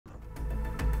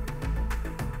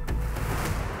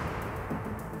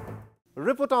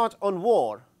Reportage on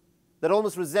war that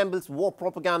almost resembles war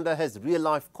propaganda has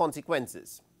real-life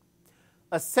consequences.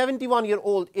 A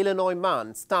 71-year-old Illinois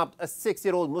man stabbed a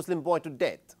 6-year-old Muslim boy to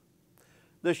death.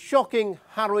 The shocking,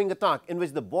 harrowing attack in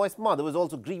which the boy's mother was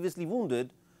also grievously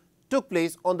wounded took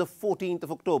place on the 14th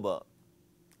of October.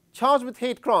 Charged with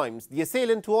hate crimes, the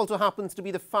assailant, who also happens to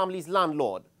be the family's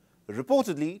landlord,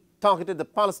 reportedly targeted the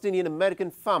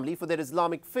Palestinian-American family for their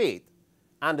Islamic faith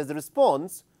and as a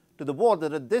response to the war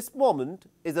that at this moment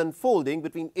is unfolding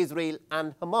between Israel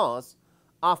and Hamas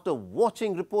after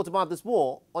watching reports about this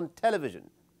war on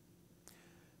television.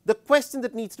 The question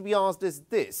that needs to be asked is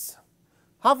this: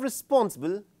 how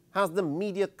responsible has the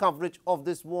media coverage of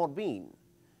this war been?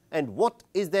 And what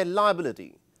is their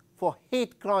liability for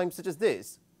hate crimes such as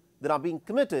this that are being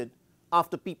committed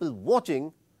after people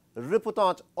watching a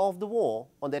reportage of the war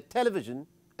on their television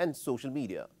and social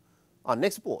media? Our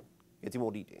next report gets you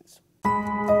more details.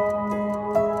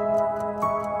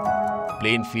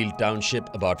 Plainfield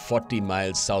Township, about 40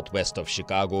 miles southwest of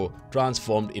Chicago,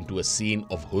 transformed into a scene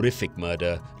of horrific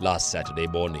murder last Saturday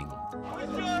morning.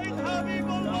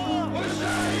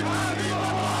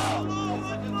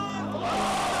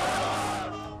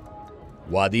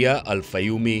 Wadia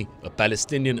Al-Fayumi, a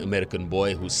Palestinian-American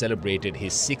boy who celebrated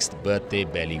his 6th birthday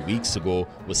barely weeks ago,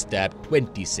 was stabbed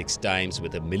 26 times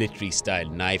with a military-style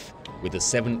knife with a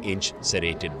 7-inch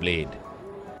serrated blade.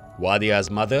 Wadia's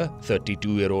mother,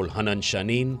 32-year-old Hanan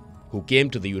Shaneen, who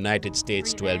came to the United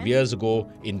States 12 years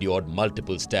ago, endured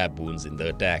multiple stab wounds in the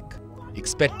attack.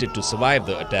 Expected to survive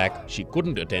the attack, she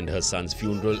couldn't attend her son's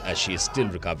funeral as she is still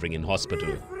recovering in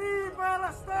hospital.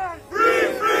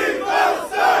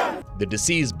 The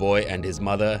deceased boy and his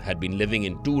mother had been living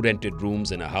in 2 rented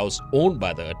rooms in a house owned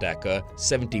by the attacker,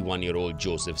 71-year-old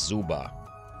Joseph Zuba.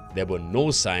 There were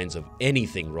no signs of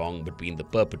anything wrong between the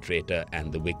perpetrator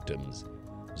and the victims.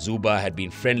 Zuba had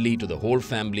been friendly to the whole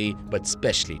family, but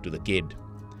especially to the kid.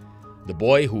 The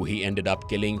boy who he ended up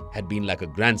killing had been like a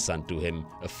grandson to him,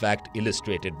 a fact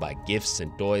illustrated by gifts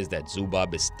and toys that Zuba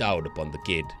bestowed upon the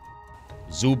kid.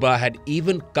 Zuba had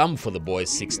even come for the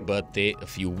boy's 6th birthday a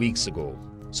few weeks ago.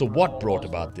 So what brought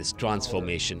about this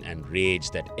transformation and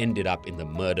rage that ended up in the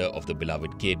murder of the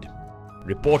beloved kid?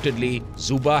 Reportedly,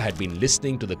 Zuba had been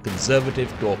listening to the conservative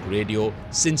talk radio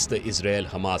since the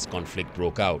Israel-Hamas conflict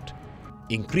broke out.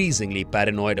 Increasingly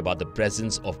paranoid about the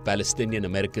presence of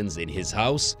Palestinian-Americans in his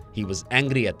house, he was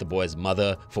angry at the boy's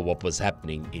mother for what was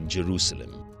happening in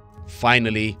Jerusalem.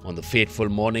 Finally, on the fateful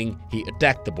morning, he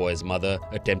attacked the boy's mother,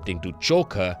 attempting to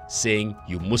choke her, saying,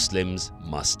 "You Muslims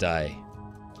must die."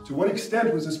 To what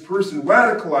extent was this person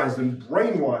radicalized and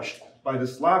brainwashed by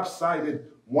this lopsided,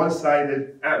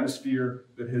 one-sided atmosphere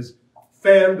that has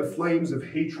fanned the flames of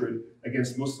hatred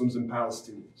against Muslims and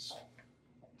Palestinians?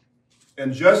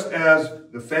 And just as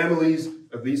the families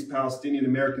of these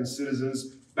Palestinian-American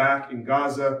citizens back in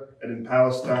Gaza and in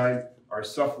Palestine are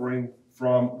suffering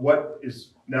from what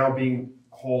is now being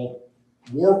called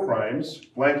war crimes,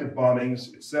 blanket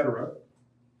bombings, etc.,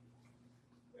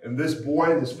 and this boy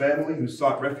and his family who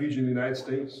sought refuge in the United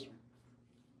States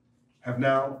have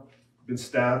now been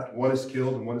stabbed. One is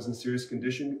killed and one is in serious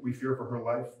condition. We fear for her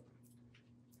life.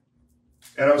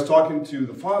 And I was talking to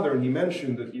the father, and he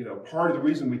mentioned that, part of the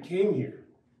reason we came here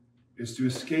is to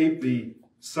escape the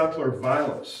subtler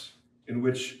violence in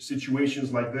which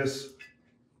situations like this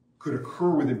could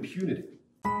occur with impunity.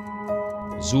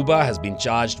 Zuba has been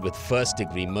charged with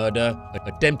first-degree murder,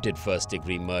 attempted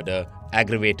first-degree murder,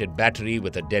 aggravated battery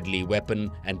with a deadly weapon,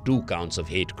 and 2 counts of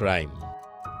hate crime.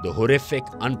 The horrific,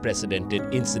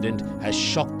 unprecedented incident has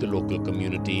shocked the local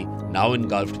community, now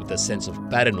engulfed with a sense of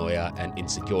paranoia and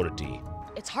insecurity.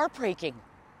 It's heartbreaking.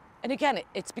 And again,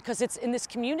 it's because it's in this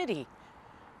community.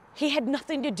 He had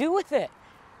nothing to do with it.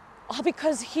 All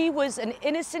because he was an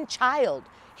innocent child.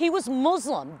 He was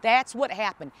Muslim. That's what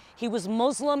happened. He was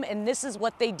Muslim, and this is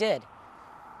what they did.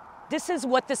 This is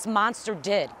what this monster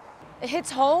did. It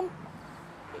hits home.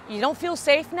 You don't feel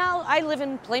safe now? I live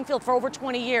in Plainfield for over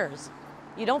 20 years.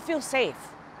 You don't feel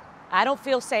safe. I don't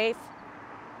feel safe.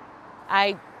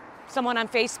 Someone on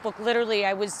Facebook, literally,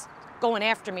 I was going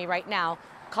after me right now,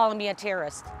 calling me a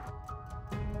terrorist.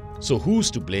 So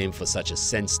who's to blame for such a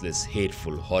senseless,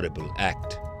 hateful, horrible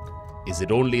act? Is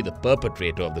it only the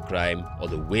perpetrator of the crime, or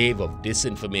the wave of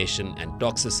disinformation and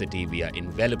toxicity we are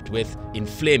enveloped with,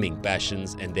 inflaming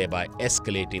passions and thereby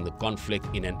escalating the conflict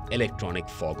in an electronic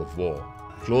fog of war?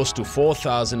 Close to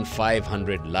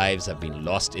 4,500 lives have been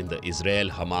lost in the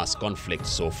Israel-Hamas conflict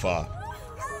so far.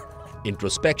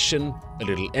 Introspection, a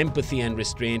little empathy and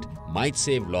restraint might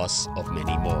save loss of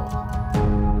many more.